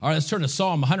All right, let's turn to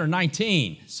Psalm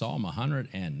 119. Psalm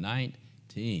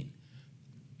 119.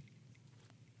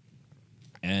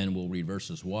 And we'll read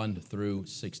verses 1 through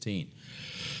 16.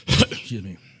 Excuse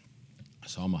me.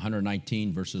 Psalm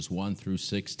 119, verses 1 through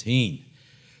 16.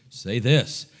 Say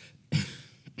this.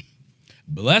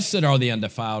 Blessed are the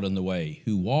undefiled in the way,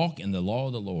 who walk in the law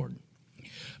of the Lord.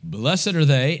 Blessed are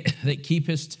they that keep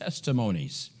his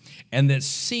testimonies, and that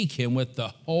seek him with the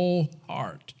whole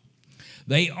heart.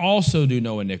 They also do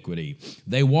no iniquity.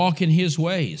 They walk in his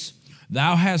ways.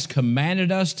 Thou hast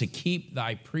commanded us to keep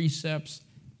thy precepts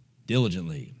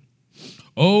diligently.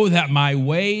 Oh, that my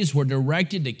ways were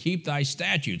directed to keep thy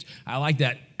statutes. I like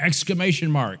that exclamation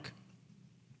mark.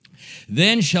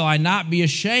 Then shall I not be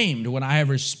ashamed when I have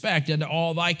respect unto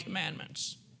all thy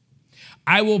commandments.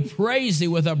 I will praise thee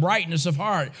with a brightness of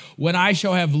heart. When I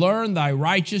shall have learned thy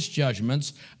righteous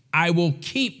judgments, I will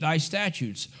keep thy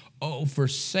statutes. Oh,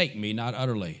 forsake me not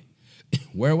utterly.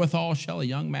 Wherewithal shall a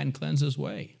young man cleanse his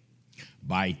way?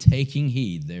 By taking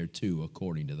heed thereto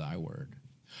according to thy word.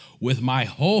 With my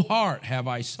whole heart have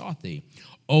I sought thee.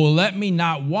 O let me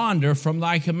not wander from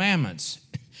thy commandments.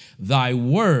 Thy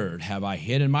word have I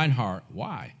hid in mine heart.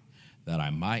 Why? That I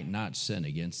might not sin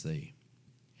against thee.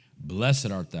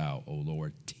 Blessed art thou, O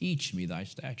Lord. Teach me thy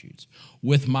statutes.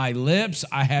 With my lips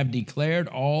I have declared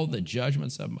all the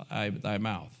judgments of thy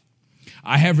mouth.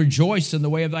 I have rejoiced in the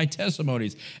way of thy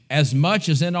testimonies, as much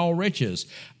as in all riches.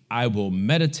 I will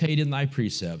meditate in thy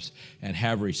precepts and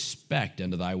have respect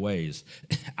unto thy ways.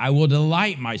 I will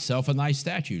delight myself in thy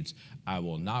statutes. I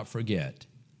will not forget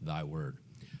thy word.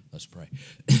 Let's pray.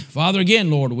 Father,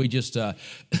 again, Lord, we just,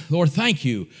 Lord, thank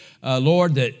you,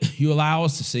 Lord, that you allow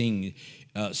us to sing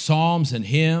psalms and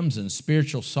hymns and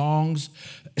spiritual songs.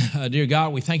 Dear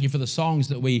God, we thank you for the songs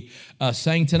that we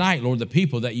sang tonight, Lord, the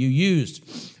people that you used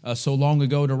so long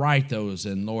ago to write those.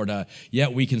 And Lord,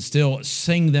 yet we can still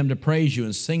sing them to praise you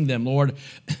and sing them, Lord,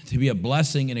 to be a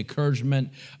blessing and encouragement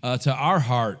to our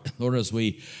heart, Lord, as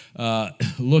we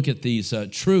look at these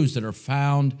truths that are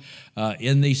found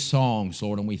in these songs,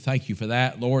 Lord. And we thank you for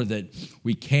that, Lord, that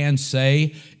we can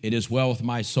say, it is well with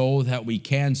my soul, that we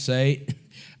can say,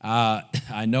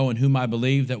 I know in whom I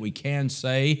believe, that we can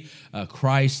say,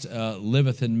 Christ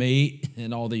liveth in me,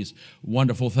 and all these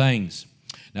wonderful things.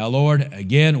 Now, Lord,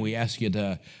 again, we ask you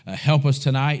to help us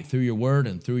tonight through your word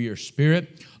and through your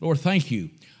spirit. Lord, thank you,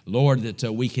 Lord, that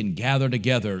we can gather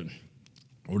together.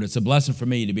 Lord, it's a blessing for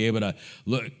me to be able to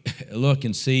look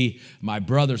and see my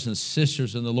brothers and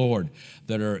sisters in the Lord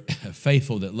that are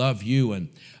faithful, that love you and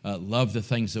love the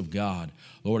things of God.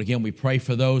 Lord, again, we pray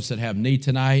for those that have need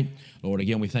tonight. Lord,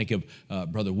 again, we think of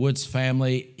Brother Wood's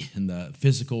family and the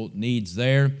physical needs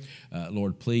there.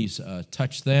 Lord, please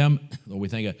touch them. Lord, we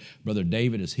think of Brother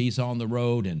David as he's on the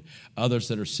road and others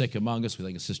that are sick among us. We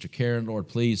think of Sister Karen. Lord,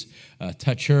 please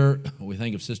touch her. We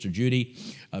think of Sister Judy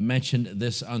mentioned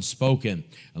this unspoken.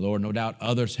 And Lord, no doubt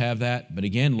others have that. But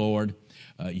again, Lord,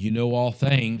 you know all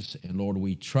things. And Lord,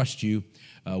 we trust you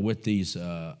with these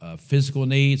physical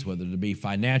needs, whether it be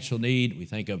financial need. We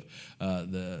think of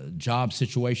the job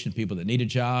situation, people that need a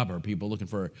job or people looking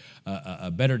for a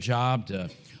better job to,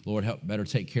 Lord, help better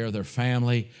take care of their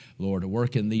family. Lord, to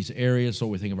work in these areas. So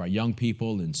we think of our young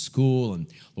people in school and,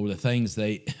 Lord, the things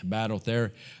they battle at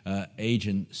their age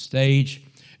and stage.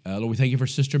 Lord, we thank you for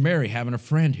Sister Mary having a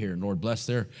friend here. And Lord, bless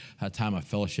their time of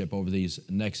fellowship over these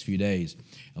next few days.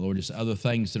 And Lord, just other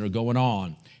things that are going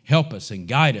on. Help us and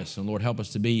guide us. And Lord, help us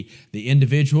to be the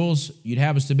individuals you'd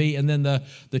have us to be, and then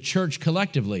the church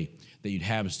collectively that you'd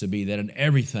have us to be, that in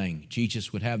everything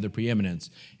Jesus would have the preeminence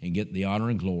and get the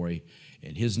honor and glory.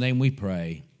 In his name we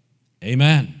pray.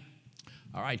 Amen.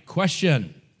 All right,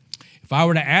 question. If I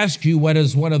were to ask you what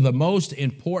is one of the most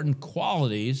important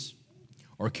qualities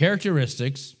or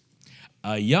characteristics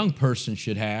a young person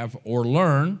should have or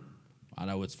learn, I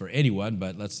know it's for anyone,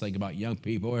 but let's think about young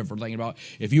people. If we're thinking about,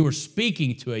 if you were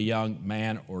speaking to a young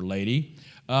man or lady,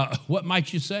 what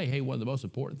might you say? Hey, one of the most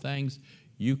important things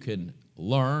you can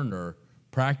learn or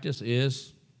practice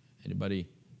is, anybody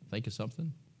think of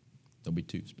something? Don't be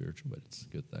too spiritual, but it's a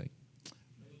good thing.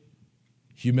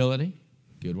 Humility,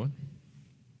 good one.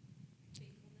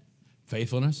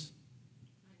 Faithfulness.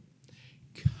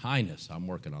 Kindness. I'm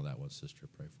working on that one, sister.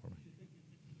 Pray for me.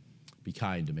 Be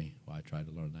kind to me while I try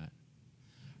to learn that.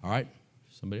 All right.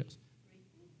 Somebody else?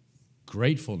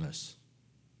 Gratefulness.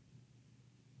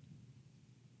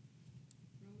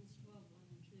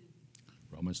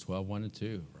 Romans 12, 1 and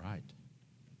 2. Right.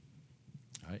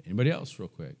 All right. Anybody else real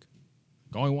quick?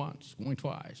 Going once, going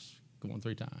twice, going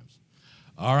 3 times.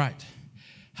 All right.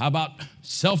 How about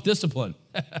self-discipline,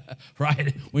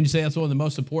 right? When you say that's one of the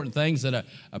most important things that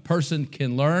a person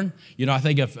can learn, I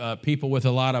think of people with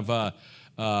a lot of,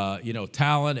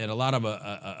 talent and a lot of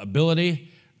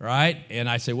ability, right? And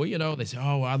I say, well, they say,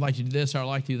 oh, I'd like to do this or I'd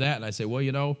like to do that. And I say, well,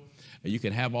 you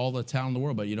can have all the talent in the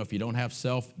world, but, if you don't have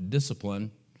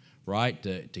self-discipline, right,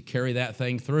 to carry that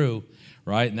thing through,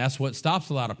 right? And that's what stops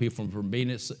a lot of people from being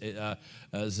as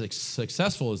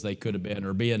successful as they could have been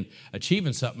or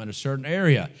achieving something in a certain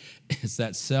area. It's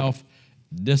that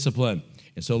self-discipline.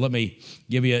 And so let me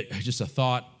give you just a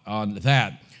thought on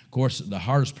that. Of course, the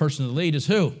hardest person to lead is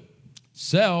who?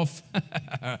 Self.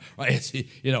 Right? It's,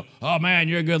 oh, man,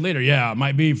 you're a good leader. Yeah, it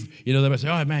might be, they might say,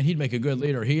 oh, man, he'd make a good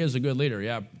leader. He is a good leader.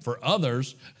 Yeah, for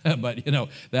others. But,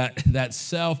 that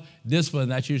self-discipline,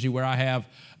 that's usually where I have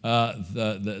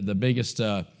the biggest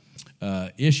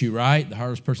issue, right? The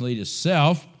hardest person to lead is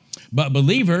self. But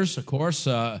believers, of course,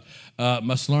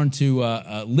 must learn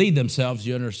to lead themselves.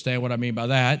 You understand what I mean by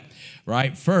that,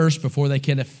 right? First, before they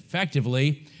can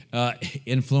effectively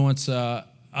influence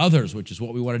others, which is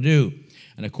what we want to do.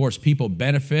 And of course, people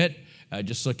benefit.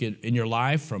 Just look in your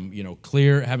life from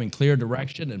having clear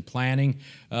direction and planning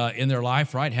in their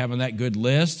life, right? Having that good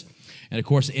list. And of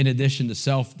course, in addition to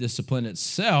self-discipline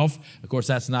itself, of course,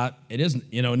 it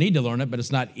isn't, need to learn it, but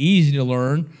it's not easy to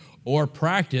learn or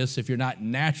practice if you're not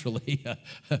naturally,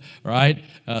 right?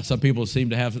 Some people seem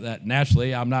to have that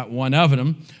naturally. I'm not one of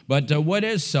them. But what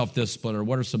is self-discipline, or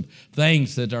what are some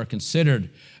things that are considered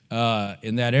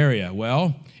in that area?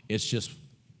 Well, it's just,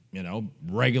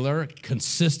 regular,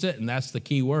 consistent, and that's the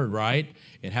key word, right?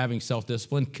 In having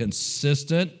self-discipline,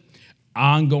 consistent,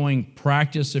 ongoing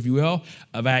practice, if you will,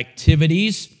 of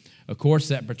activities, of course,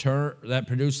 that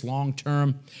produce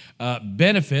long-term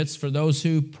benefits for those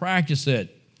who practice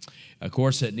it. Of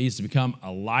course, it needs to become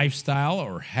a lifestyle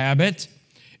or habit,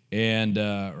 and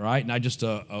right, not just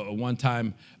a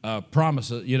one-time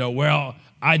promise. Well,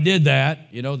 I did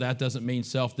that. That doesn't mean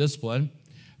self-discipline.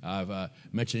 I've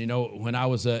mentioned, when I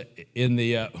was in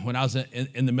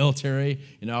the military,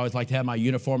 I always like to have my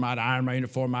uniform. I'd iron my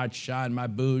uniform, I'd shine my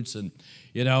boots, and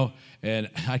and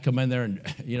I'd come in there and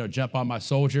jump on my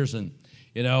soldiers. And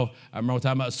I remember one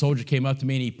time a soldier came up to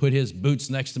me and he put his boots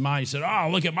next to mine. He said, "Oh,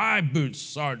 look at my boots,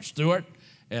 Sergeant Stewart."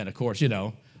 And of course,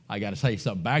 I got to say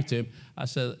something back to him. I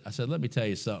said, let me tell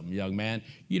you something, young man.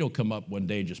 You don't come up one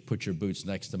day and just put your boots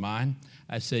next to mine.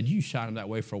 I said, you shine them that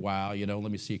way for a while,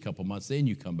 let me see a couple months. Then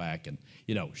you come back and,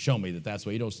 show me that that's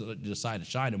why you don't decide to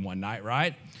shine them one night,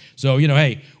 right? So,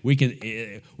 hey, we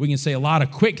can say a lot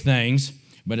of quick things,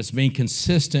 but it's being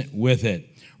consistent with it,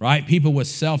 right? People with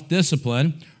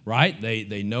self-discipline, right?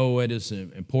 They know it is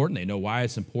important. They know why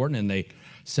it's important, and they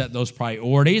set those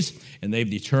priorities, and they've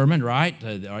determined, right,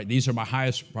 these are my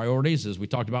highest priorities, as we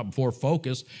talked about before,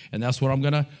 focus, and that's what I'm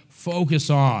going to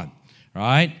focus on,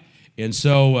 right? And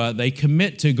so they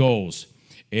commit to goals.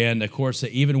 And, of course,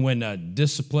 even when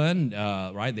disciplined,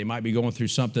 right, they might be going through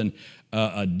something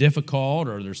difficult,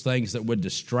 or there's things that would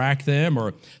distract them,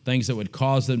 or things that would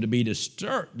cause them to be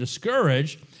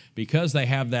discouraged. Because they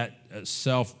have that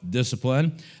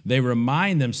self-discipline, they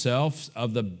remind themselves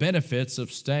of the benefits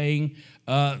of staying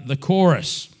the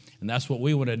course. And that's what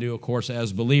we want to do, of course,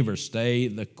 as believers, stay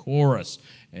the course,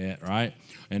 right?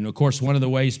 And, of course, one of the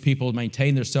ways people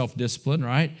maintain their self-discipline,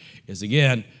 right, is,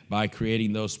 again, by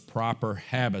creating those proper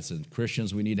habits. And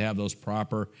Christians, we need to have those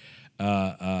proper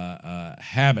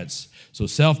habits. So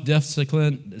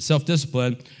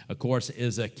self-discipline, of course,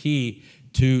 is a key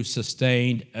to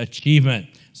sustained achievement.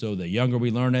 So the younger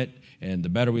we learn it and the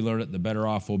better we learn it, the better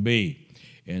off we'll be.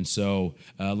 And so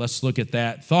let's look at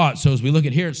that thought. So as we look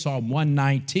at here at Psalm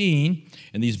 119,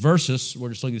 and these verses, we're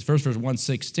just looking at this first verse,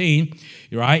 116,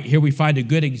 right? Here we find a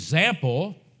good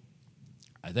example.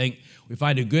 I think we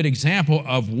find a good example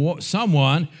of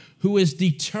someone who is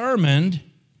determined,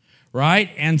 right,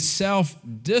 and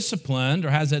self-disciplined, or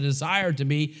has a desire to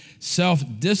be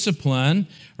self-disciplined,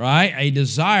 right, a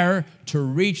desire to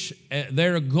reach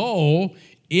their goal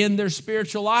in their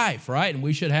spiritual life, right? And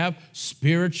we should have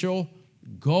spiritual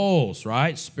goals,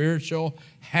 right? Spiritual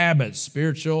habits,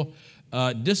 spiritual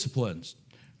disciplines,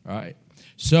 right?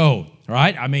 So,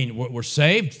 right, I mean, we're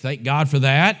saved. Thank God for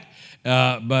that.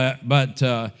 But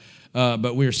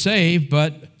we're saved,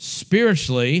 but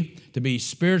spiritually, to be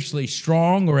spiritually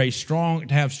strong, or to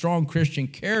have strong Christian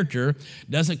character,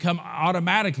 doesn't come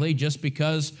automatically just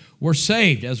because we're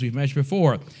saved, as we've mentioned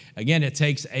before. Again, it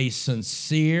takes a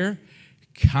sincere,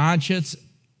 conscious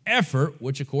effort,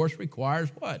 which of course requires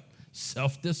what?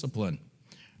 Self-discipline.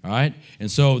 All right?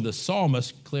 And so the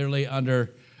psalmist clearly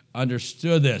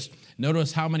understood this.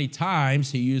 Notice how many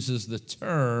times he uses the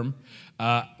term,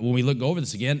 when we look over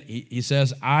this again, he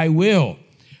says, I will.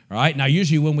 All right, now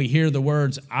usually when we hear the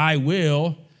words, I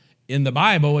will, in the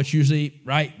Bible, it's usually,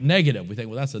 right, negative. We think,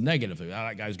 well, that's a negative thing.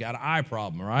 That guy's got an eye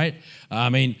problem, right?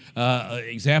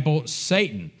 Example,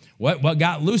 Satan. What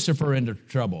got Lucifer into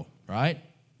trouble, right?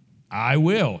 I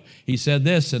will. He said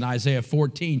this in Isaiah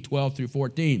 14, 12 through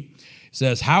 14. It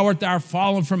says, how art thou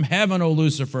fallen from heaven, O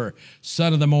Lucifer,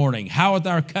 son of the morning? How art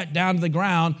thou cut down to the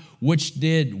ground, which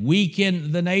did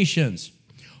weaken the nations?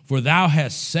 For thou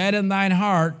hast said in thine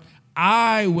heart,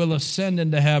 I will ascend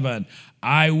into heaven.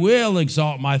 I will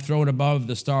exalt my throne above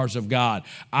the stars of God.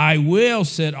 I will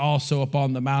sit also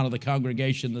upon the mount of the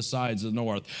congregation, the sides of the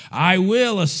north. I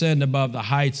will ascend above the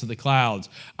heights of the clouds.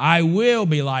 I will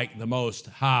be like the Most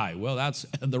High. Well, that's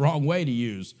the wrong way to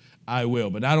use I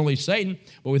will. But not only Satan,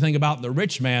 but we think about the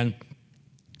rich man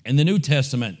in the New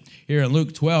Testament. Here in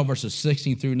Luke 12, verses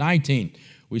 16 through 19,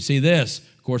 we see this.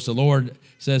 Of course, the Lord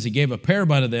says he gave a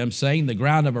parable unto them, saying, the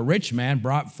ground of a rich man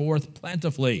brought forth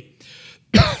plentifully.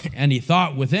 And he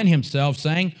thought within himself,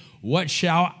 saying, what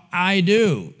shall I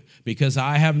do? Because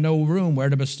I have no room where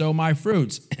to bestow my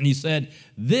fruits. And he said,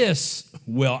 this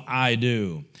will I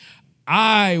do.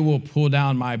 I will pull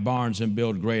down my barns and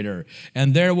build greater,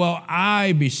 and there will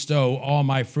I bestow all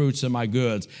my fruits and my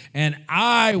goods. And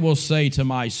I will say to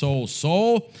my soul,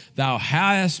 soul, thou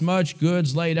hast much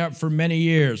goods laid up for many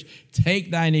years.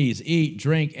 Take thine ease, eat,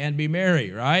 drink, and be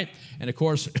merry, right? And of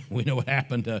course, we know what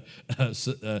happened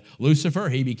to Lucifer.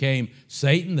 He became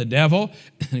Satan, the devil.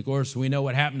 And of course, we know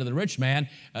what happened to the rich man.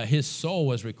 His soul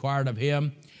was required of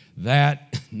him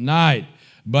that night.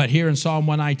 But here in Psalm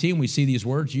 119, we see these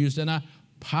words used in a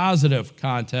positive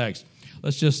context.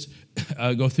 Let's just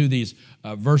go through these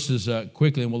verses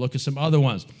quickly, and we'll look at some other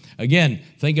ones. Again,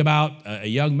 think about a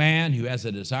young man who has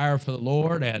a desire for the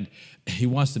Lord, and he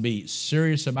wants to be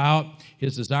serious about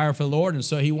his desire for the Lord, and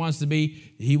so he wants to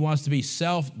be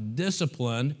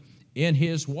self-disciplined in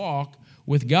his walk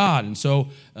with God. And so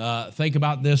think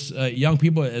about this, young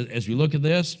people, as we look at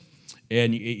this,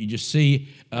 and you just see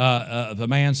the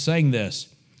man saying this,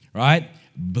 right?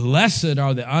 Blessed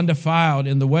are the undefiled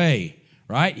in the way,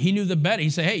 right? He knew the better. He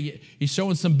said, hey, he's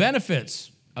showing some benefits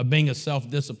of being a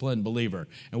self-disciplined believer.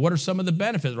 And what are some of the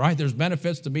benefits, right? There's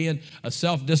benefits to being a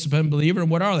self-disciplined believer, and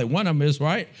what are they? One of them is,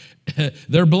 right,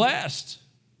 they're blessed.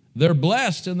 They're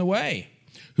blessed in the way,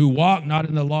 who walk not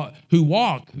in the law, who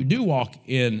do walk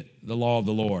in the law of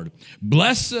the Lord.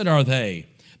 Blessed are they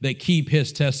that keep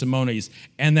his testimonies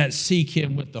and that seek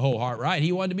him with the whole heart, right?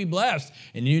 He wanted to be blessed,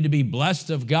 and he needed to be blessed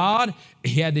of God.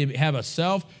 He had to have a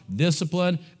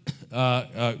self-disciplined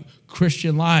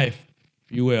Christian life,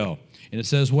 if you will. And it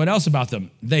says, what else about them?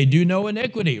 They do no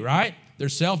iniquity, right? They're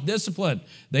self-disciplined.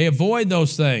 They avoid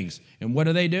those things. And what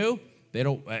do? They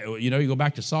don't, you go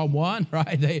back to Psalm 1,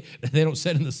 right? They don't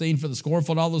sit in the scene for the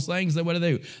scornful and all those things. What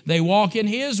do? They walk in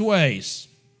his ways.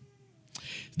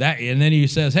 And then he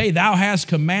says, hey, thou hast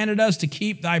commanded us to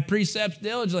keep thy precepts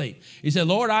diligently. He said,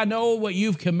 Lord, I know what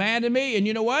you've commanded me, and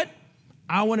you know what?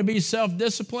 I want to be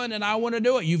self-disciplined, and I want to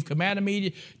do it. You've commanded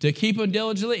me to keep them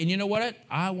diligently, and you know what?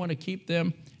 I want to keep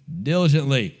them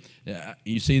diligently.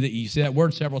 You see that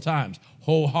word several times.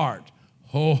 Whole heart,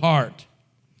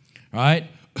 right?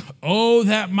 Oh,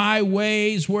 that my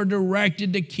ways were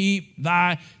directed to keep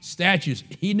thy statutes.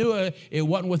 He knew it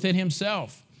wasn't within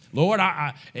himself. Lord,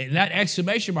 that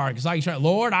exclamation mark is like,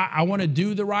 Lord, I want to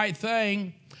do the right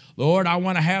thing. Lord, I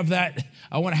want to have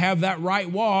that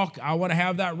right walk. I want to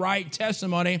have that right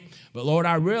testimony. But Lord,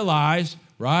 I realize,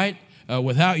 right,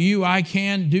 without you, I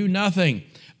can do nothing.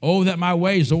 Oh, that my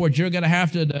ways, Lord, you're going to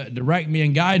have to direct me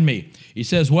and guide me. He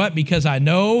says what? Because I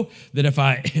know that if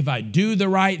I do the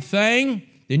right thing,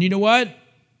 then you know what?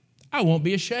 I won't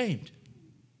be ashamed.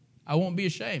 I won't be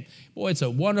ashamed. Boy, it's a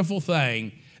wonderful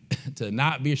thing to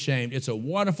not be ashamed. It's a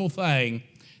wonderful thing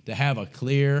to have a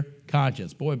clear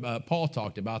conscience. Boy, Paul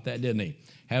talked about that, didn't he?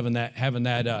 Having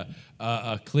that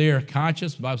clear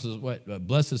conscience. The Bible says, "What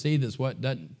blessed is he that's what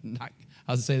doesn't not."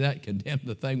 How's it say that? Condemn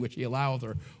the thing which he alloweth,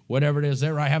 or whatever it is. Is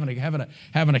that right?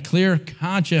 Having a clear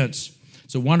conscience.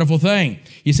 It's a wonderful thing.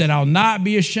 He said, I'll not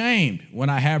be ashamed when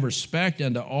I have respect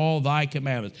unto all thy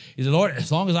commandments. He said, Lord,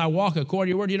 as long as I walk according to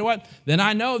your word, you know what? Then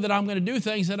I know that I'm going to do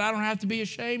things that I don't have to be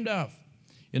ashamed of.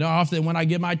 You know, often when I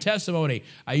give my testimony,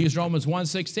 I use Romans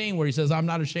 1:16 where he says, I'm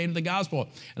not ashamed of the gospel.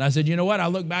 And I said, you know what? I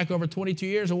look back over 22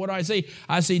 years and what do I see?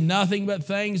 I see nothing but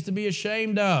things to be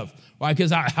ashamed of. Why?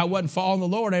 Because I wasn't following the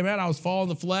Lord, amen. I was following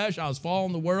the flesh, I was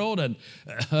following the world, and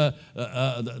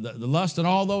the lust and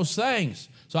all those things.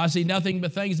 So I see nothing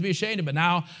but things to be ashamed of. But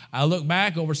now I look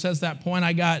back over since that point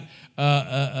I got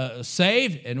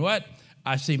saved, and what?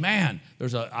 I see, man,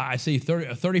 I see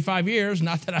 35 years,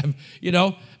 not that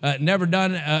I've, never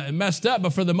done, messed up,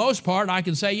 but for the most part, I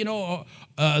can say,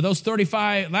 those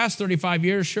last 35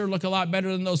 years sure look a lot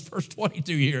better than those first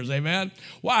 22 years, amen?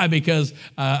 Why? Because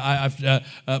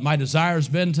my desire has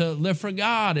been to live for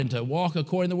God and to walk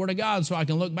according to the Word of God, so I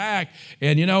can look back,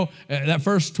 and, that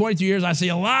first 22 years, I see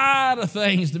a lot of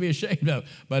things to be ashamed of,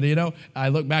 but, I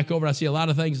look back over, I see a lot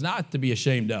of things not to be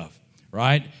ashamed of,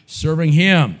 right? Serving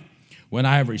Him. When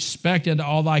I have respect unto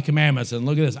all thy commandments. And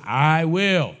look at this, I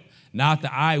will. Not the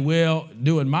I will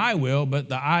doing my will, but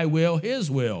the I will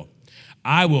his will.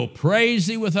 I will praise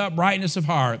thee with uprightness of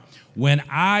heart when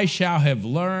I shall have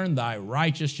learned thy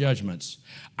righteous judgments.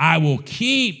 I will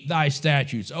keep thy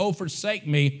statutes. Oh, forsake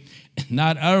me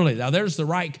not utterly. Now, there's the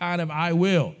right kind of I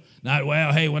will. Not,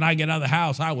 well, hey, when I get out of the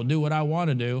house, I will do what I want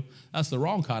to do. That's the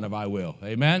wrong kind of I will.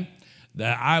 Amen?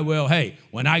 That I will, hey,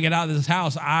 when I get out of this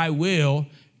house, I will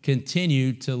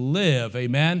continue to live,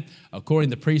 amen,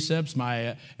 according to precepts,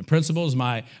 and principles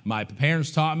my parents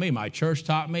taught me, my church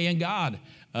taught me, and God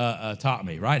taught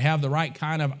me, right? Have the right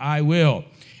kind of I will.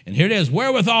 And here it is,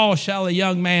 wherewithal shall a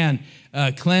young man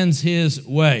cleanse his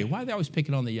way. Why are they always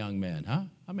picking on the young men, huh?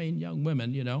 I mean, young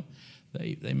women,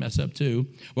 they mess up too.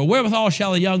 But wherewithal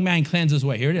shall a young man cleanse his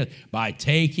way? Here it is, by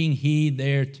taking heed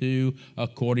thereto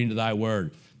according to thy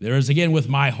word. There is again, with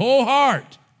my whole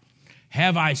heart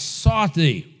have I sought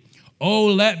thee. Oh,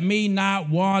 let me not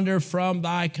wander from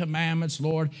thy commandments,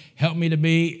 Lord. Help me to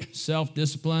be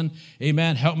self-disciplined.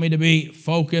 Amen. Help me to be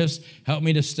focused. Help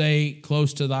me to stay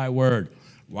close to thy word.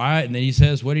 Why? And then he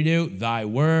says, what do you do? Thy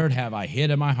word have I hid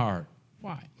in my heart.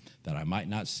 Why? That I might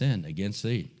not sin against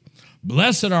thee.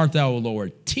 Blessed art thou, O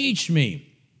Lord. Teach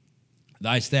me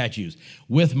thy statutes.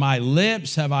 With my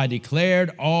lips have I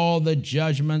declared all the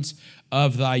judgments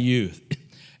of thy youth.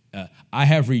 I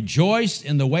have rejoiced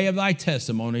in the way of thy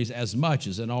testimonies as much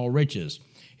as in all riches.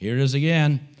 Here it is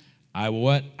again. I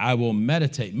will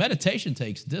meditate. Meditation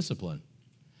takes discipline.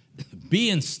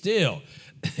 Being still.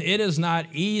 It is not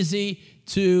easy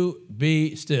to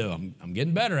be still. I'm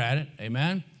getting better at it.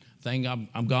 Amen.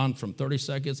 I'm gone from 30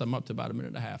 seconds. I'm up to about a minute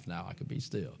and a half now. I could be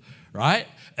still. Right?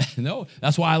 No,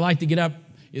 that's why I like to get up.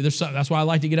 That's why I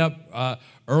like to get up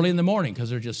early in the morning, because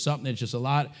there's just something that's just a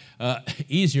lot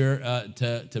easier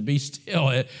to be still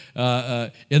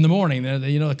in the morning.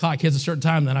 The clock hits a certain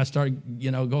time, then I start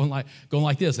going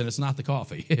like this, and it's not the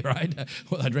coffee, right?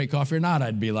 Whether I drink coffee or not,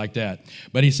 I'd be like that.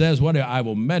 But he says, "What I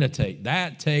will meditate."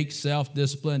 That takes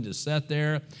self-discipline to sit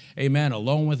there, amen,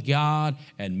 alone with God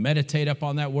and meditate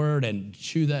upon that word and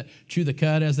chew the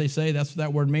cud, as they say. That's what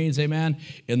that word means, amen.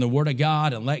 In the Word of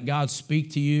God, and let God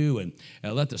speak to you, and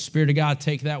let the Spirit of God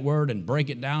take that word and break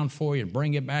it down for you and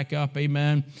bring it back up,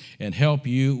 amen, and help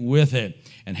you with it,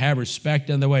 and have respect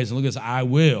in the ways. And look at this, I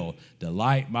will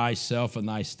delight myself in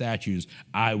thy statutes.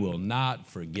 I will not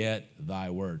forget thy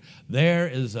word.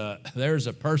 There's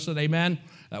a person, amen,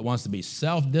 that wants to be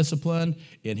self-disciplined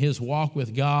in his walk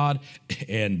with God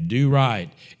and do right.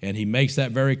 And he makes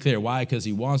that very clear. Why? Because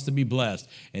he wants to be blessed.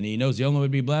 And he knows the only way to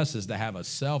be blessed is to have a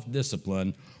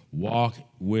self-disciplined walk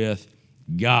with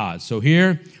God. So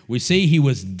here we see he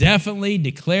was definitely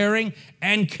declaring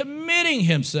and committing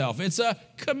himself. It's a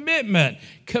commitment,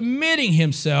 committing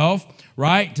himself,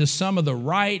 right, to some of the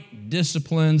right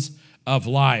disciplines of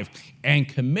life, and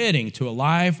committing to a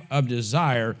life of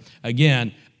desire,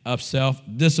 again, of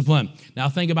self-discipline. Now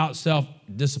think about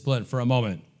self-discipline for a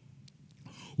moment.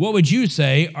 What would you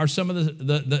say are some of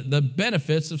the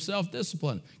benefits of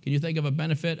self-discipline? Can you think of a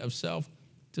benefit of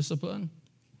self-discipline?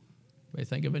 Anybody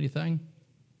think of anything?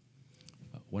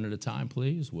 One at a time,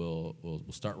 please. We'll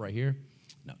start right here.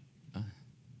 No.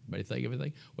 Anybody think of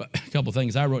anything? Well, a couple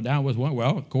things I wrote down was one.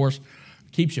 Well, of course,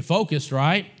 keeps you focused,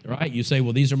 right? Right? You say,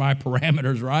 well, these are my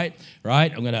parameters, right?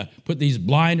 Right? I'm going to put these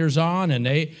blinders on, and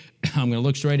I'm going to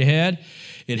look straight ahead.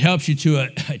 It helps you to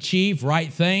achieve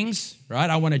right things, right?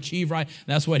 I want to achieve right.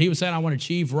 That's what he was saying. I want to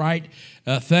achieve right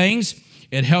things.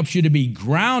 It helps you to be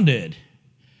grounded,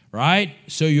 right?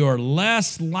 So you're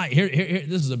less like, here,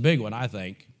 this is a big one, I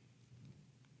think.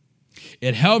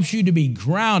 It helps you to be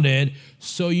grounded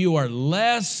so you are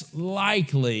less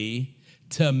likely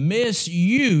to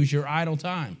misuse your idle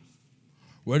time.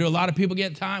 Where do a lot of people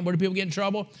get time? Where do people get in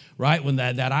trouble? Right? When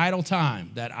that idle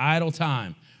time,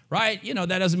 right?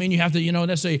 That doesn't mean you have to,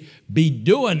 necessarily be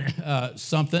doing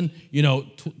something,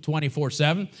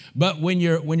 24/7. But when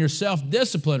you're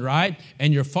self-disciplined, right,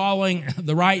 and you're following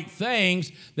the right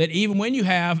things, that even when you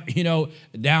have,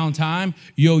 downtime,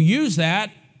 you'll use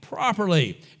that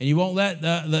properly, and you won't let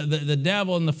the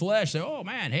devil and the flesh say, oh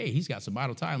man, hey, he's got some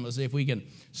idle time, let's see if we can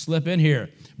slip in here.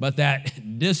 But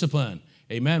that discipline,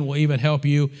 amen, will even help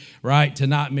you, right, to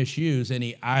not misuse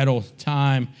any idle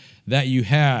time that you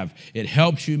have. It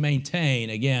helps you maintain,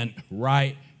 again,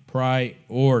 right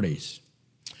priorities.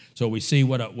 So we see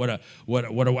what I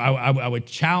would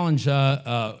challenge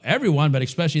everyone, but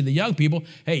especially the young people.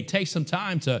 Hey, take some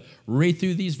time to read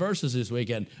through these verses this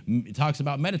weekend. It talks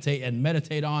about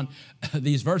meditate on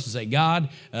these verses. Say, God,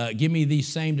 give me these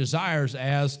same desires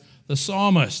as the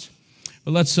psalmist.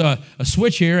 But let's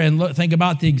switch here and think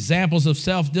about the examples of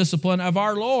self-discipline of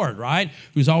our Lord, right?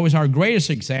 Who's always our greatest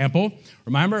example.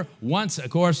 Remember, once, of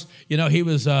course, he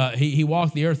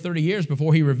walked the earth 30 years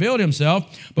before he revealed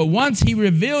himself. But once he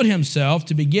revealed himself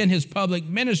to begin his public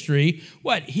ministry,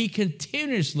 he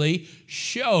continuously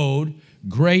showed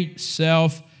great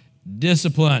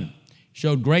self-discipline.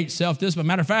 Showed great self-discipline.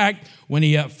 Matter of fact, when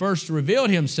he first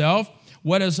revealed himself,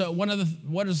 what's one of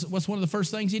the first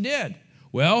things he did?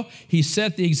 Well, he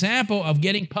set the example of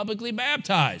getting publicly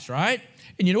baptized, right?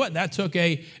 And you know what? That took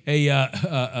a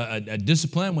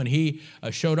discipline when he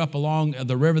showed up along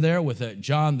the river there with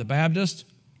John the Baptist.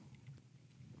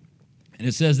 And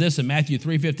it says this in Matthew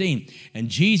 3:15. And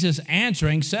Jesus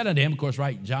answering said unto him, of course,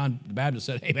 right, John the Baptist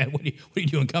said, hey, man, what are you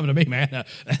doing coming to me, man?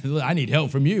 I need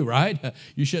help from you, right?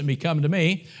 You shouldn't be coming to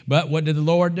me. But what did the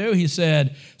Lord do? He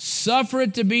said, suffer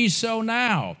it to be so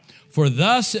now. For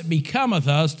thus it becometh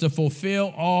us to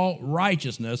fulfill all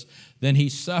righteousness. Then he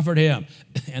suffered him.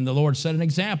 And the Lord set an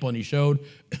example, and he showed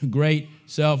great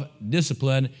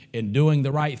self-discipline in doing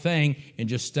the right thing and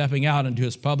just stepping out into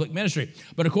his public ministry.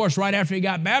 But of course, right after he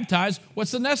got baptized,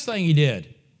 what's the next thing he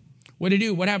did? What did he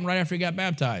do? What happened right after he got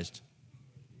baptized?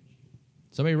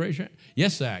 Somebody raise your hand?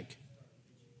 Yes, Zach.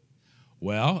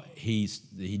 Well, he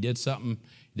did something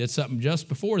just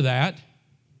before that.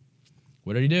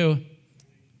 What did he do?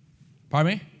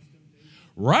 Pardon me?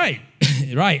 Right,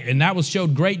 right. And that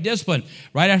showed great discipline.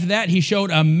 Right after that, he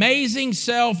showed amazing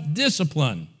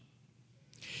self-discipline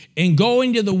in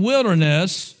going to the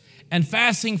wilderness and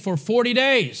fasting for 40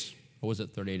 days. Or was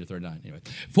it 38 or 39? Anyway,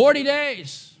 40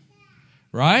 days,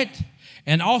 right?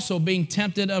 And also being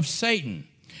tempted of Satan.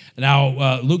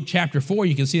 Now, Luke chapter 4,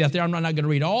 you can see that there. I'm not going to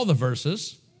read all the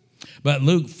verses, but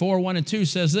Luke 4:1-2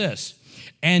 says this.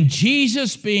 And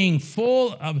Jesus, being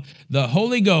full of the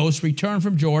Holy Ghost, returned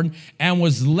from Jordan and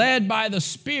was led by the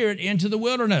Spirit into the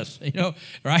wilderness.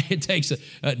 Right? It takes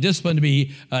a discipline to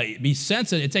be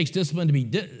sensitive. It takes discipline to be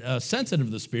sensitive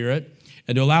to the Spirit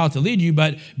and to allow it to lead you.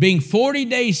 But being 40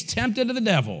 days tempted of the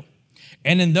devil,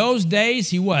 and in those days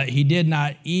he did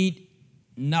not eat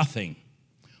nothing.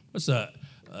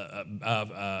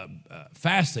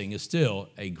 Fasting is still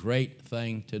a great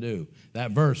thing to do.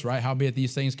 That verse, right? Howbeit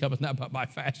these things cometh not but by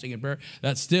fasting and prayer.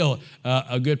 That's still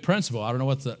a good principle. I don't know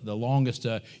what's the longest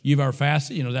you've ever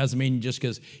fasted. That doesn't mean just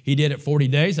because he did it 40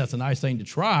 days, that's a nice thing to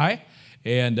try.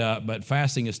 But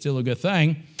fasting is still a good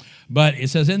thing. But it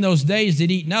says, in those days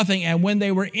did eat nothing, and when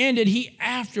they were ended, he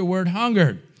afterward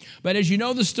hungered. But as you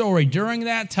know the story, during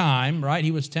that time, right,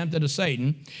 he was tempted of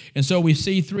Satan. And so we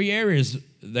see three areas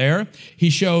there. He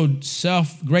showed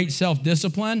great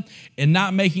self-discipline in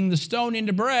not making the stone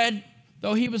into bread,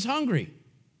 though he was hungry.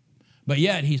 But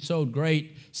yet he showed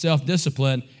great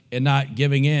self-discipline in not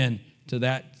giving in to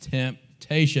that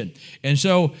temptation. And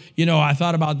so, I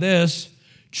thought about this.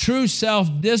 True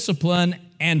self-discipline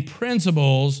and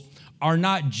principles are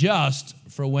not just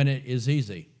for when it is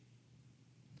easy.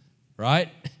 Right?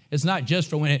 It's not just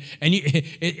for when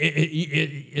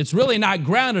it's really not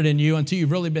grounded in you until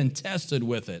you've really been tested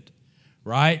with it,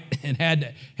 right? And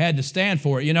had to stand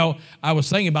for it. I was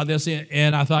thinking about this,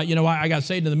 and I thought, I got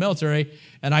saved in the military,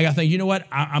 and I got to think,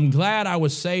 I'm glad I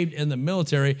was saved in the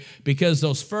military, because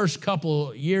those first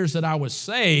couple years that I was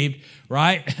saved,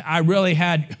 right, I really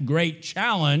had great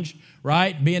challenge,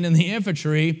 right, being in the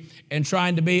infantry and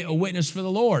trying to be a witness for the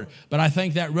Lord. But I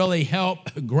think that really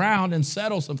helped ground and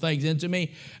settle some things into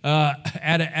me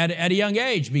at a young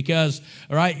age, because,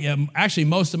 right, actually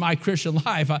most of my Christian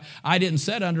life, I didn't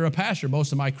sit under a pastor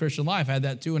most of my Christian life. I had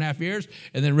that 2.5 years,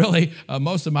 and then really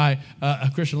most of my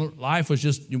Christian life was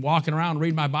just walking around,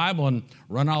 reading my Bible, and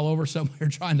run all over somewhere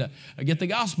trying to get the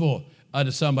gospel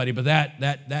to somebody. But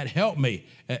that helped me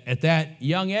at that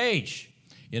young age.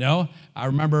 I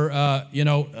remember,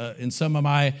 in some of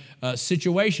my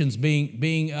situations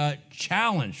being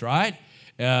challenged, right?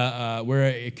 where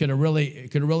it could have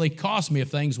really cost me if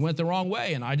things went the wrong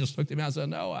way. And I just looked at him and I said,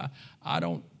 no, I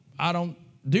don't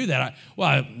do that.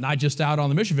 Well, not just out on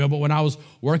the mission field, but when I was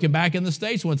working back in the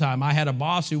States one time, I had a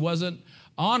boss who wasn't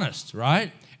honest,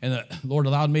 right? And the Lord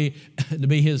allowed me to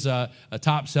be his a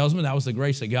top salesman. That was the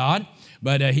grace of God.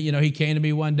 But he came to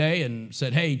me one day and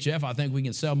said, "Hey, Jeff, I think we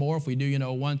can sell more if we do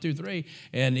 1, 2, 3."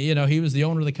 And he was the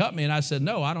owner of the company, and I said,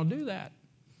 "No, I don't do that."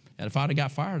 And if I'd have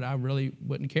got fired, I really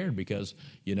wouldn't have cared because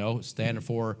standing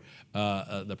for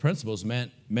the principles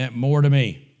meant more to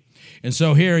me. And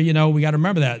so here, we got to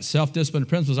remember that self-discipline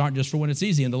principles aren't just for when it's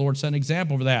easy, and the Lord set an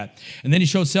example for that. And then he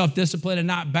showed self-discipline and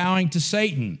not bowing to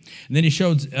Satan. And then he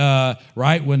showed,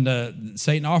 when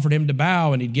Satan offered him to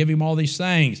bow, and he'd give him all these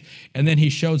things. And then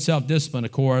he showed self-discipline,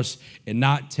 of course, in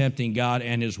not tempting God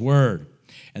and his word.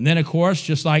 And then, of course,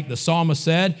 just like the psalmist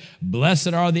said,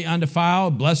 blessed are the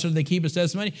undefiled, blessed are they keep his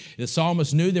testimony. The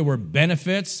psalmist knew there were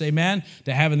benefits, amen,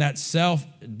 to having that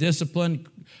self-discipline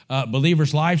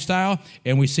believer's lifestyle,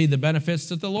 and we see the benefits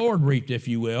that the Lord reaped, if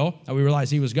you will. Now, we realize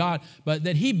he was God, but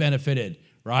that he benefited,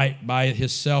 right, by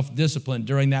his self-discipline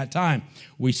during that time.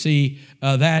 We see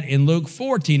that in Luke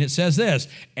 14. It says this,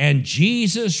 and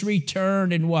Jesus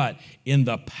returned in what? In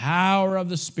the power of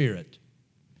the Spirit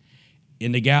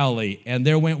into Galilee. And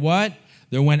there went what?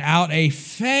 There went out a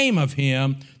fame of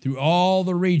him through all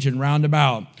the region round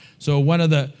about. So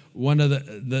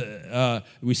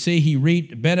we see he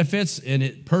reaped benefits in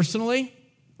it personally,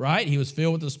 right? He was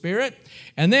filled with the Spirit.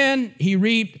 And then he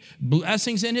reaped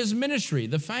blessings in his ministry.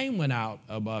 The fame went out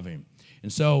above him.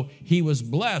 And so he was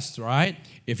blessed, right,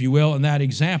 if you will, in that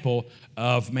example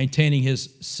of maintaining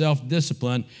his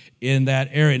self-discipline in that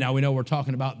area. Now, we know we're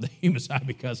talking about the human side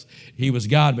because he was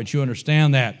God, but you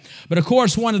understand that. But, of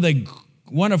course, one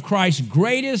of Christ's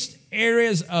greatest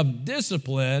areas of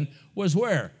discipline was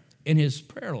where? In his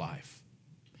prayer life.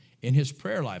 In his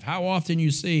prayer life. How often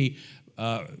you see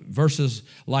verses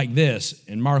like this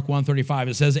in Mark 1:35.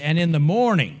 It says, and in the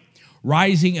morning,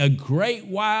 rising a great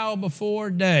while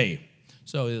before day.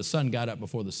 So the sun got up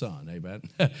before the sun, amen.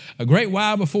 A great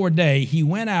while before day, he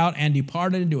went out and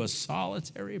departed into a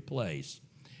solitary place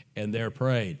and there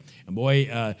prayed. And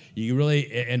boy, you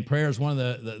really, and prayer is one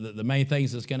of the main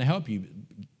things that's going to help you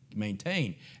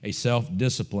maintain a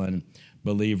self-disciplined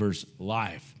believer's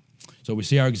life. So we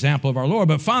see our example of our Lord.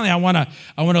 But finally, I want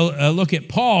to look at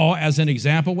Paul as an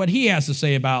example, what he has to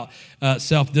say about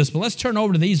self-discipline. Let's turn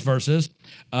over to these verses,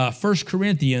 1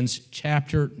 Corinthians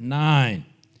chapter 9.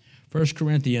 1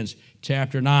 Corinthians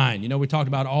chapter 9. We talked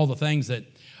about all the things that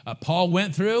Paul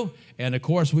went through, and of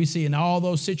course we see in all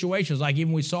those situations, like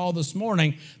even we saw this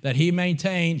morning, that he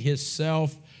maintained his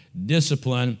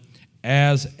self-discipline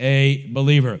as a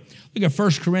believer. Look at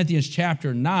 1 Corinthians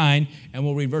chapter 9, and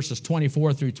we'll read verses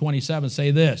 24 through 27.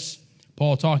 Say this,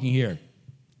 Paul talking here.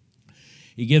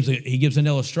 He gives an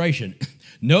illustration.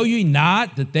 Know ye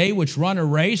not that they which run a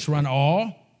race run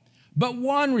all, but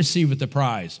one receiveth the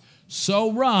prize?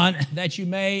 So run that you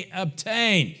may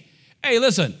obtain. Hey,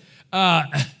 listen,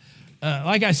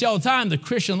 like I say all the time, the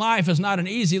Christian life is not an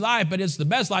easy life, but it's the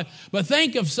best life. But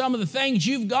think of some of the things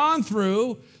you've gone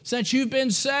through since you've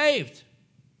been saved.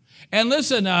 And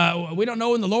listen, we don't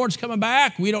know when the Lord's coming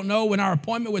back. We don't know when our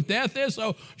appointment with death is,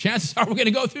 so chances are we're going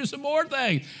to go through some more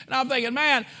things. And I'm thinking,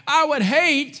 man, I would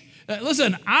hate,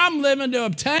 listen, I'm living to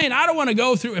obtain. I don't want to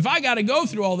go through, if I got to go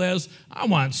through all this, I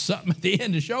want something at the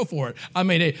end to show for it. I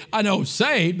mean, hey, I know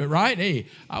saved, but right, hey,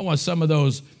 I want some of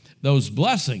those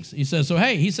blessings. He says, so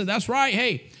hey, he said, that's right,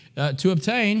 hey, to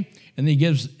obtain. And then he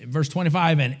gives verse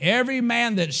 25, and every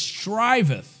man that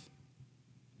striveth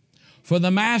for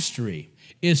the mastery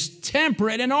is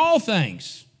temperate in all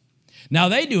things. Now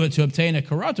they do it to obtain a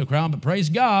corruptible crown, but praise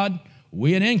God,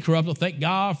 we an incorruptible. Thank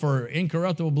God for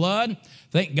incorruptible blood.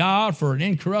 Thank God for an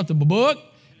incorruptible book.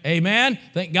 Amen.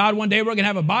 Thank God one day we're going to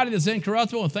have a body that's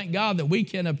incorruptible, and thank God that we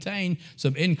can obtain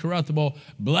some incorruptible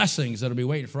blessings that will be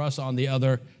waiting for us on the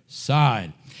other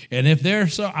side. And if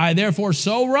I therefore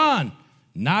so run,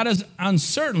 not as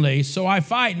uncertainly, so I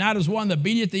fight, not as one that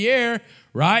beateth the air,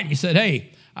 right? He said,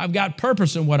 hey, I've got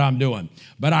purpose in what I'm doing,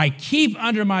 but I keep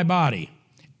under my body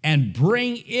and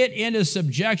bring it into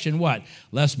subjection, what?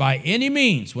 Lest by any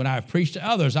means, when I have preached to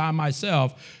others, I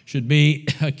myself should be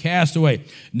cast away.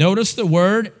 Notice the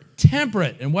word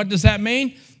temperate. And what does that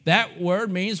mean? That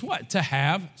word means what? To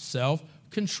have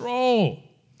self-control.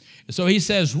 So he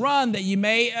says, run that you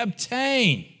may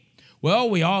obtain.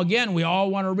 Well, we all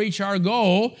want to reach our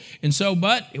goal. And so,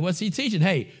 but what's he teaching?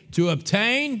 Hey, to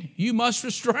obtain, you must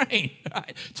restrain.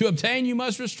 Right? To obtain, you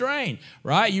must restrain.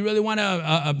 Right? You really want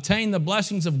to obtain the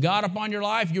blessings of God upon your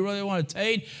life. You really want to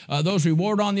obtain those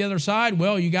rewards on the other side.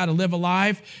 Well, you got to live a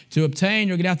life to obtain.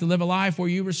 You're going to have to live a life where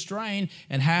you restrain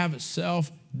and have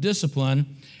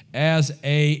self-discipline as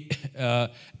a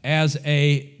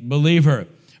believer.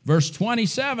 Verse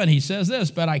 27, he says this,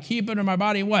 but I keep it in my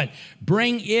body, what?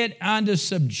 Bring it unto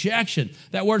subjection.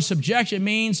 That word subjection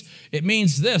means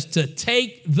this, to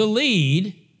take the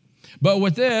lead, but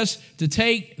with this, to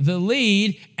take the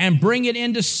lead and bring it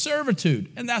into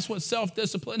servitude. And that's what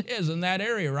self-discipline is in that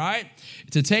area, right?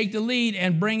 To take the lead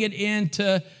and bring it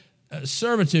into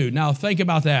servitude. Now, think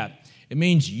about that. It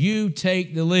means you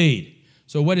take the lead.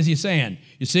 So what is he saying?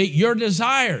 You see, your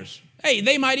desires, hey,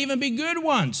 they might even be good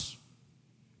ones.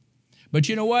 But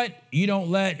you know what? You don't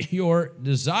let your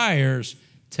desires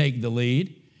take the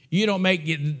lead. You don't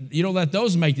let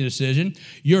those make the decision.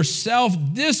 Your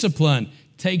self-discipline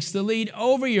takes the lead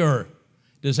over your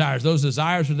desires. Those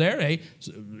desires are there. Hey,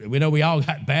 we know we all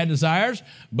got bad desires,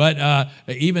 but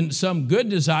even some good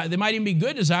desires. They might even be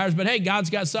good desires, but hey, God's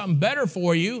got something better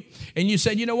for you. And you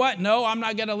said, you know what? No, I'm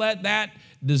not going to let that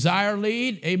desire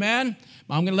lead. Amen?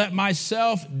 I'm going to let my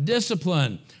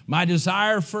self-discipline, my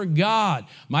desire for God,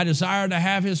 my desire to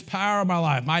have His power in my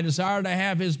life, my desire to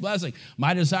have His blessing,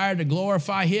 my desire to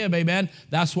glorify Him, amen.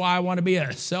 That's why I want to be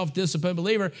a self-disciplined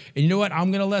believer. And you know what?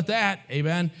 I'm going to let that,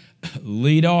 amen,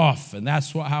 lead off. And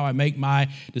that's how I make my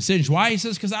decisions. Why? He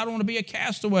says, because I don't want to be a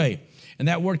castaway. And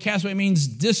that word castaway means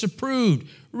disapproved,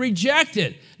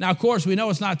 rejected. Now, of course, we know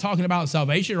it's not talking about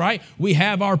salvation, right? We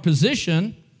have our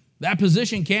position. That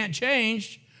position can't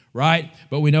change. Right?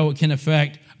 But we know it can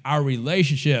affect our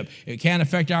relationship. It can't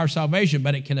affect our salvation,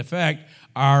 but it can affect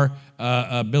our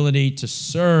ability to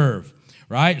serve.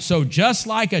 Right? So just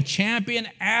like a champion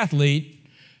athlete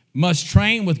must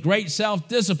train with great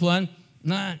self-discipline,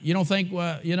 you don't think,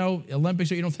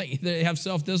 Olympics, you don't think they have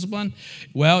self-discipline?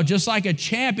 Well, just like a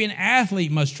champion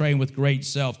athlete must train with great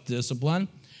self-discipline,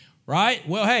 right?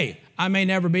 Well, hey, I may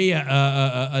never be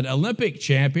an Olympic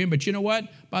champion, but you know what?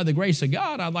 By the grace of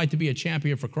God, I'd like to be a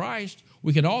champion for Christ.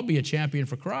 We could all be a champion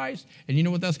for Christ. And you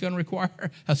know what that's going to require?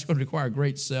 That's going to require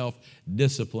great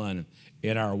self-discipline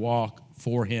in our walk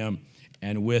for Him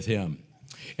and with Him.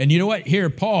 And you know what? Here,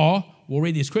 Paul, we'll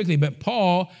read these quickly, but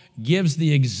Paul gives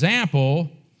the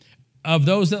example of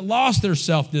those that lost their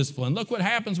self-discipline. Look what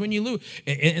happens when you lose.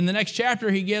 In the next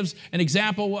chapter, he gives an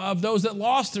example of those that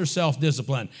lost their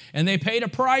self-discipline, and they paid a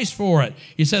price for it.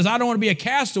 He says, I don't want to be a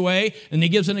castaway, and he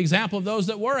gives an example of those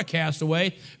that were a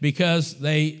castaway because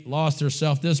they lost their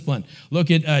self-discipline.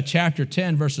 Look at chapter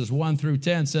 10, verses 1 through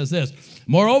 10, says this,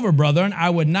 Moreover, brethren,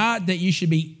 I would not that you should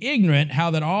be ignorant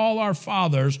how that all our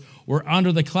fathers were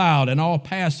under the cloud, and all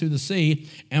passed through the sea,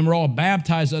 and were all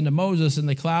baptized unto Moses in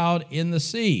the cloud in the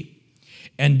sea,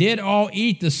 and did all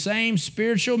eat the same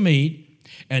spiritual meat,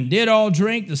 and did all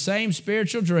drink the same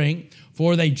spiritual drink,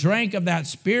 for they drank of that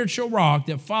spiritual rock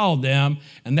that followed them,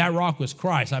 and that rock was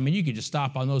Christ. I mean, you could just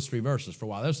stop on those 3 verses for a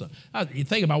while. You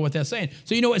think about what that's saying.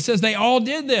 So you know, it says they all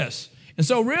did this. And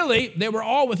so really, they were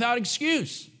all without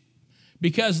excuse.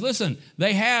 Because, listen,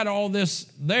 they had all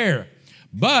this there.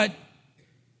 But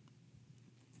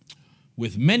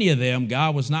with many of them,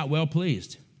 God was not well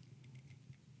pleased.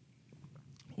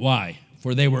 Why?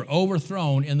 For they were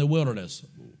overthrown in the wilderness.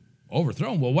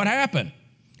 Overthrown? Well, what happened?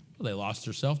 Well, they lost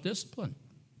their self-discipline.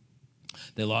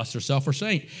 They lost their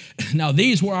self-restraint. Now,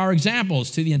 these were our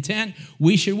examples to the intent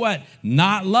we should what?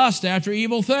 Not lust after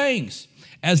evil things,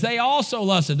 as they also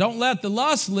lusted. Don't let the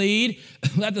lust lead.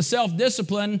 Let the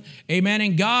self-discipline, amen,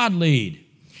 and God lead.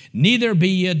 Neither be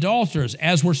ye adulterers,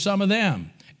 as were some of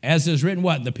them. As is written,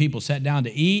 what? The people sat down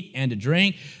to eat and to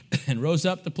drink and rose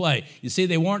up to play. You see,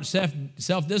 they weren't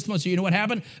self-disciplined, so you know what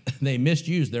happened? They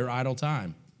misused their idle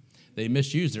time. They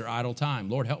misused their idle time.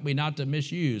 Lord, help me not to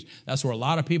misuse. That's where a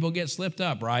lot of people get slipped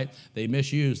up, right? They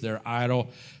misuse their idle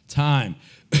time.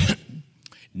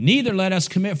 Neither let us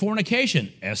commit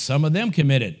fornication, as some of them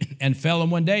committed, and fell in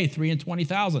one day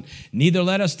 23,000. Neither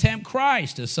let us tempt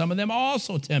Christ, as some of them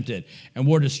also tempted, and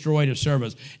were destroyed of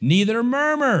service. Neither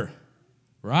murmur,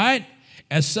 right?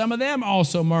 As some of them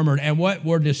also murmured, and what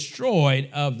were destroyed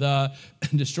of the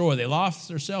destroyer. They lost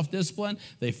their self-discipline.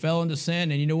 They fell into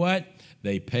sin, and you know what?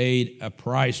 They paid a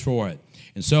price for it.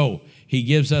 And so he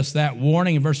gives us that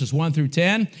warning in verses 1 through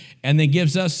 10, and then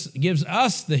gives us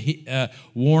the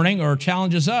warning, or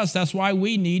challenges us. That's why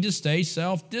we need to stay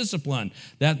self-disciplined.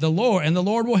 That the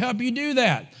Lord will help you do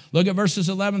that. Look at verses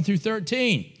 11 through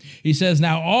 13. He says,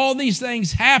 Now all these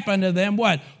things happened to them,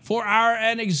 what? For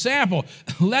an example.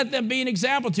 Let them be an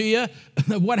example to you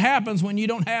of what happens when you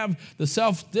don't have the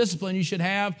self-discipline you should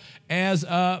have as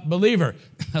a believer.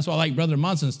 That's why I like Brother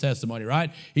Munson's testimony,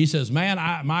 right? He says, man,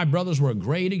 my brothers were a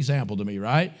great example to me,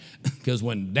 right? Because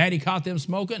when Daddy caught them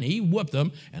smoking, he whooped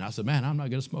them. And I said, man, I'm not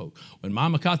going to smoke. When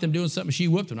Mama caught them doing something, she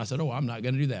whooped them. I said, oh, I'm not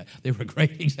going to do that. They were a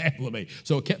great example of me.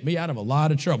 So it kept me out of a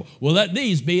lot of trouble. Well, let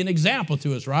these be an example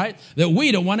to us, right? That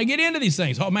we don't want to get into these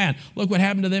things. Oh, man, look what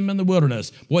happened to them in the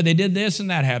wilderness. Boy, they did this and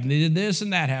that happened. They did this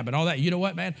and that happened. All that. You know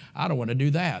what, man? I don't want to do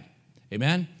that.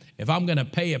 Amen? If I'm going to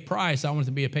pay a price, I want it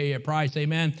to be pay a price,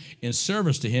 amen, in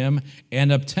service to him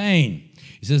and obtain.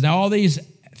 He says, now all these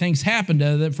things happen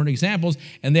to them for examples,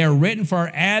 and they are written for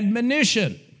our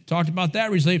admonition. Talked about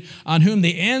that recently, on whom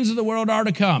the ends of the world are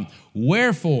to come.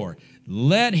 Wherefore,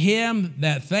 let him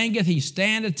that thinketh he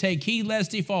standeth take heed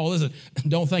lest he fall. Listen,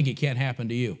 don't think it can't happen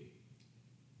to you.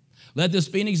 Let this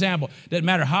be an example. Doesn't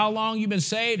matter how long you've been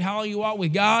saved, how long you walk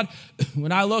with God.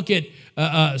 When I look at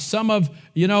some of,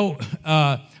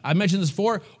 I mentioned this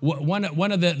before, one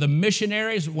of the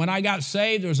missionaries, when I got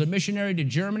saved, there was a missionary to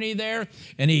Germany there,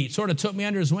 and he sort of took me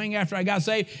under his wing after I got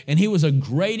saved, and he was a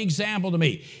great example to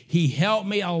me. He helped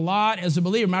me a lot as a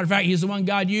believer. Matter of fact, he's the one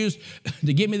God used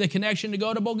to give me the connection to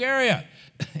go to Bulgaria.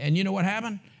 And you know what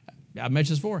happened? I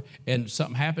mentioned this before, and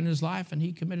something happened in his life, and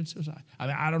he committed suicide. I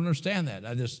mean, I don't understand that.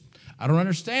 I don't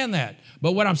understand that.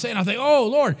 But what I'm saying, I think, oh,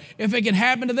 Lord, if it can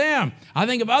happen to them. I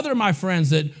think of other of my friends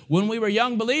that when we were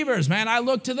young believers, man, I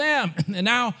looked to them. And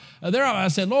now I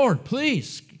said, Lord,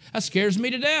 please, that scares me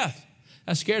to death.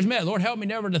 That scares me. Lord, help me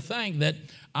never to think that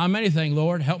I'm anything,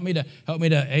 Lord. Help me to,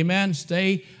 amen,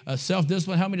 stay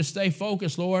self-disciplined. Help me to stay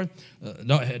focused, Lord.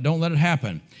 Don't let it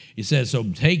happen. He says, so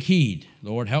take heed,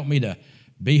 Lord. Help me to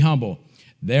be humble.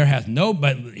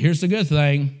 But here's the good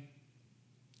thing.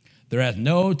 There hath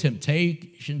no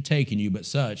temptation taken you but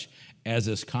such as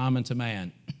is common to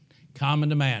man. Common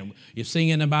to man. She was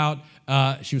singing about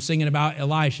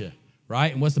Elisha,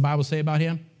 right? And what's the Bible say about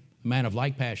him? A man of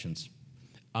like passions.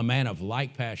 A man of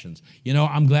like passions. You know,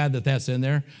 I'm glad that that's in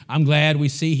there. I'm glad we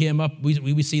see him up.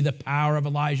 We see the power of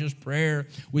Elijah's prayer.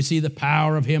 We see the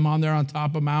power of him on there on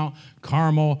top of Mount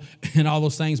Carmel and all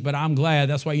those things. But I'm glad.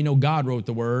 That's why God wrote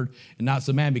the word and not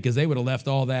some man, because they would have left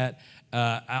all that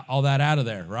out of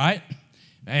there, right?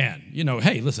 Man,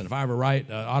 hey, listen, if I ever write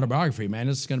autobiography, man,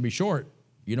 this is going to be short.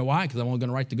 You know why? Because I'm only going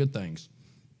to write the good things,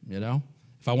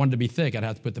 If I wanted to be thick, I'd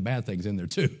have to put the bad things in there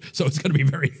too. So it's going to be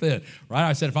very thin, right?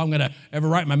 I said, if I'm going to ever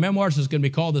write my memoirs, it's going to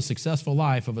be called The Successful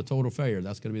Life of a Total Failure.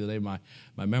 That's going to be the name of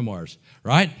my memoirs,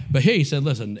 right? But he said,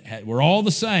 listen, we're all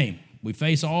the same. We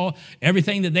face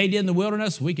everything that they did in the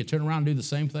wilderness. We could turn around and do the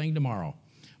same thing tomorrow.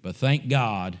 But thank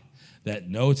God that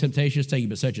no temptation is taken,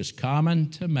 but such is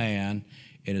common to man.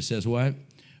 And it says what?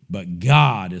 But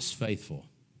God is faithful.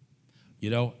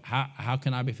 How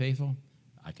can I be faithful?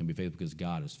 I can be faithful because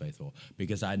God is faithful.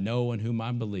 Because I know in whom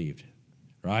I believed,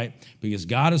 right? Because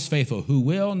God is faithful, who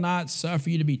will not suffer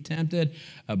you to be tempted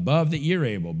above that you're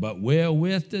able, but will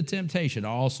with the temptation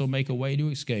also make a way to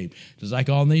escape. Just like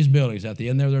all in these buildings, at the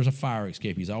end there's a fire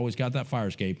escape. He's always got that fire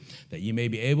escape, that you may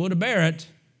be able to bear it.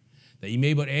 That you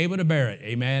may be able to bear it,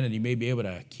 amen, and you may be able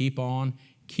to keep on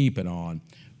keeping on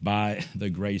by the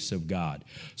grace of God.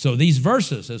 So these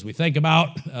verses, as we think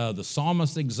about the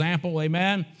psalmist's example,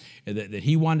 amen, that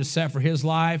he wanted to set for his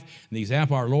life, and the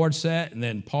example our Lord set, and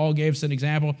then Paul gave us an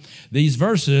example. These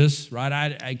verses, right,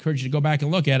 I encourage you to go back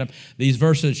and look at them. These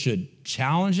verses should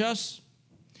challenge us.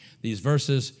 These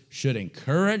verses should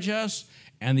encourage us,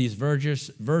 and these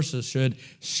verses should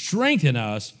strengthen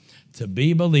us to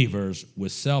be believers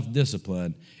with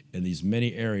self-discipline in these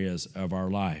many areas of our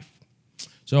life.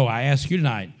 So I ask you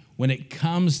tonight, when it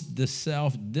comes to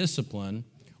self-discipline,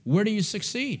 where do you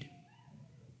succeed?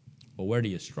 Well, where do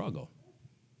you struggle?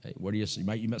 Hey, where do you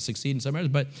might succeed in some areas,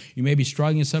 but you may be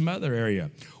struggling in some other area.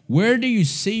 Where do you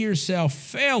see yourself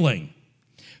failing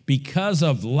because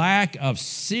of lack of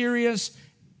serious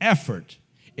effort?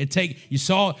 You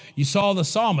saw the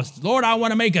psalmist. Lord, I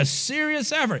want to make a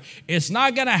serious effort. It's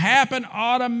not going to happen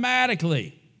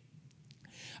automatically.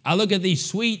 I look at these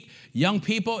sweet young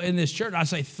people in this church. I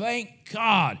say, thank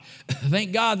God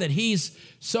that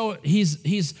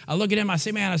I look at him. I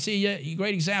say, man, I see a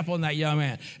great example in that young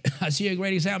man. I see a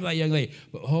great example in that young lady.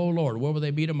 But oh Lord, where will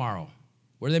they be tomorrow?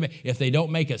 Where will they be if they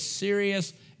don't make a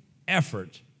serious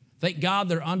effort? Thank God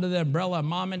they're under the umbrella of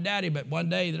mom and daddy, but one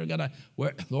day they're going to,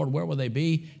 Lord, where will they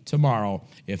be tomorrow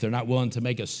if they're not willing to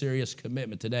make a serious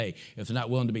commitment today, if they're not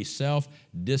willing to be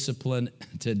self-disciplined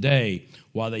today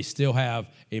while they still have,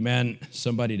 amen,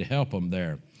 somebody to help them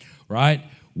there, right?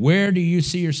 where do you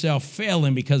see yourself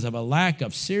failing because of a lack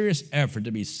of serious effort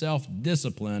to be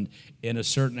self-disciplined in a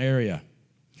certain area?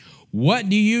 What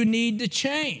do you need to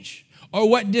change? Or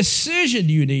what decision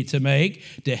do you need to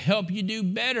make to help you do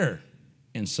better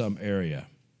in some area?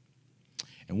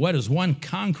 And what is one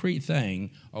concrete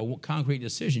thing or what concrete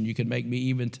decision you can make me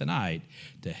even tonight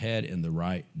to head in the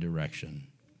right direction?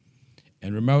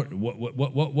 And remember,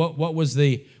 what was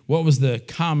the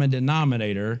common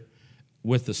denominator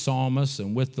with the psalmist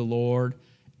and with the Lord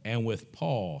and with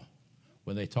Paul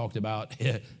when they talked about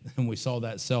it, and we saw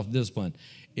that self-discipline?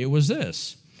 It was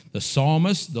this. The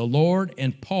psalmist, the Lord,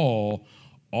 and Paul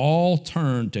all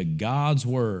turned to God's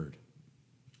word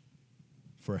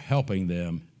for helping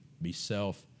them be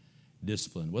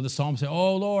self-disciplined. Well, the psalmist said,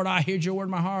 oh, Lord, I hid your word in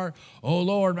my heart. Oh,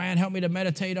 Lord, man, help me to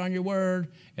meditate on your word.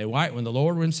 And right, when the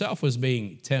Lord himself was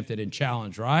being tempted and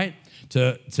challenged, right,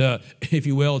 to if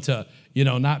you will, to,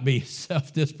 not be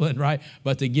self-disciplined, right,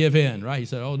 but to give in, right? He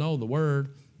said, oh, no, the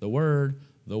word,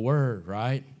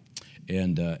 right?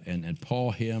 And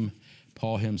Paul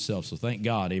himself. So thank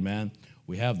God, amen.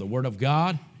 We have the Word of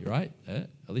God, right? At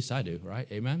least I do, right?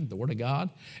 Amen. The Word of God,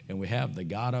 and we have the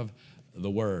God of the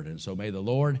Word. And so may the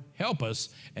Lord help us,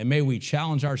 and may we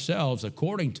challenge ourselves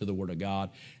according to the Word of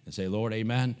God and say, Lord,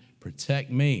 amen,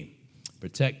 protect me,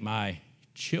 protect my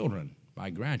children, my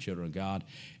grandchildren, God,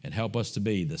 and help us to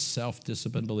be the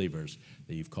self-disciplined believers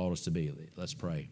that you've called us to be. Let's pray.